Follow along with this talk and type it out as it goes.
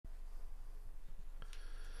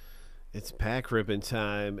It's pack ripping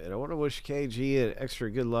time, and I want to wish KG an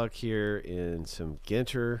extra good luck here in some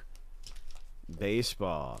Ginter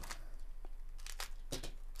baseball.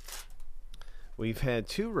 We've had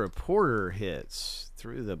 2 reporter hits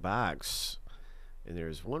through the box, and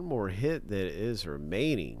there's one more hit that is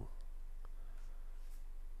remaining.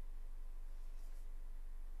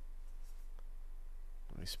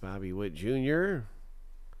 Nice Bobby Witt Jr.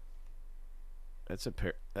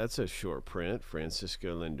 That's a short print.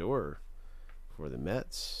 Francisco Lindor for the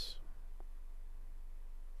Mets.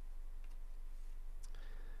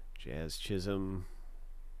 Jazz Chisholm.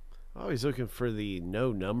 Always looking for the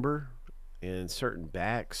no number, and certain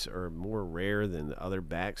backs are more rare than the other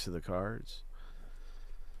backs of the cards.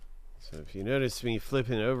 So if you notice me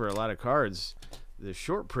flipping over a lot of cards, the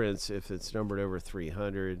short prints, if it's numbered over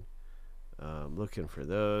 300, looking for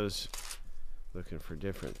those, looking for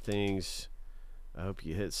different things. I hope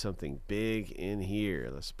you hit something big in here.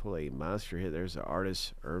 Let's pull a monster hit. There's the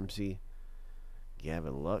artist, Ermsey.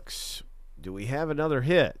 Gavin Lux. Do we have another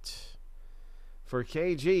hit? For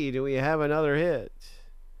KG, do we have another hit?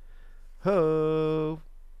 Ho!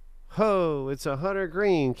 Ho! It's a Hunter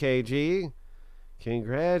Green, KG.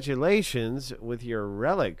 Congratulations with your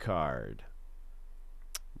relic card.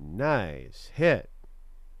 Nice hit.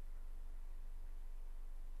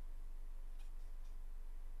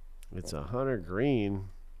 It's a Hunter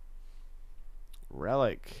Green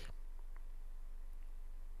relic.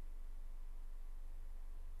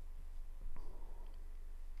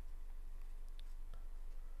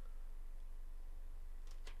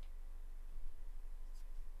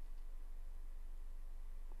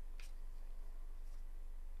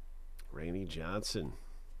 Randy Johnson.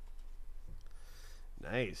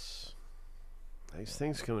 Nice. Nice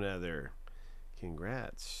things coming out of there.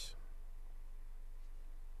 Congrats.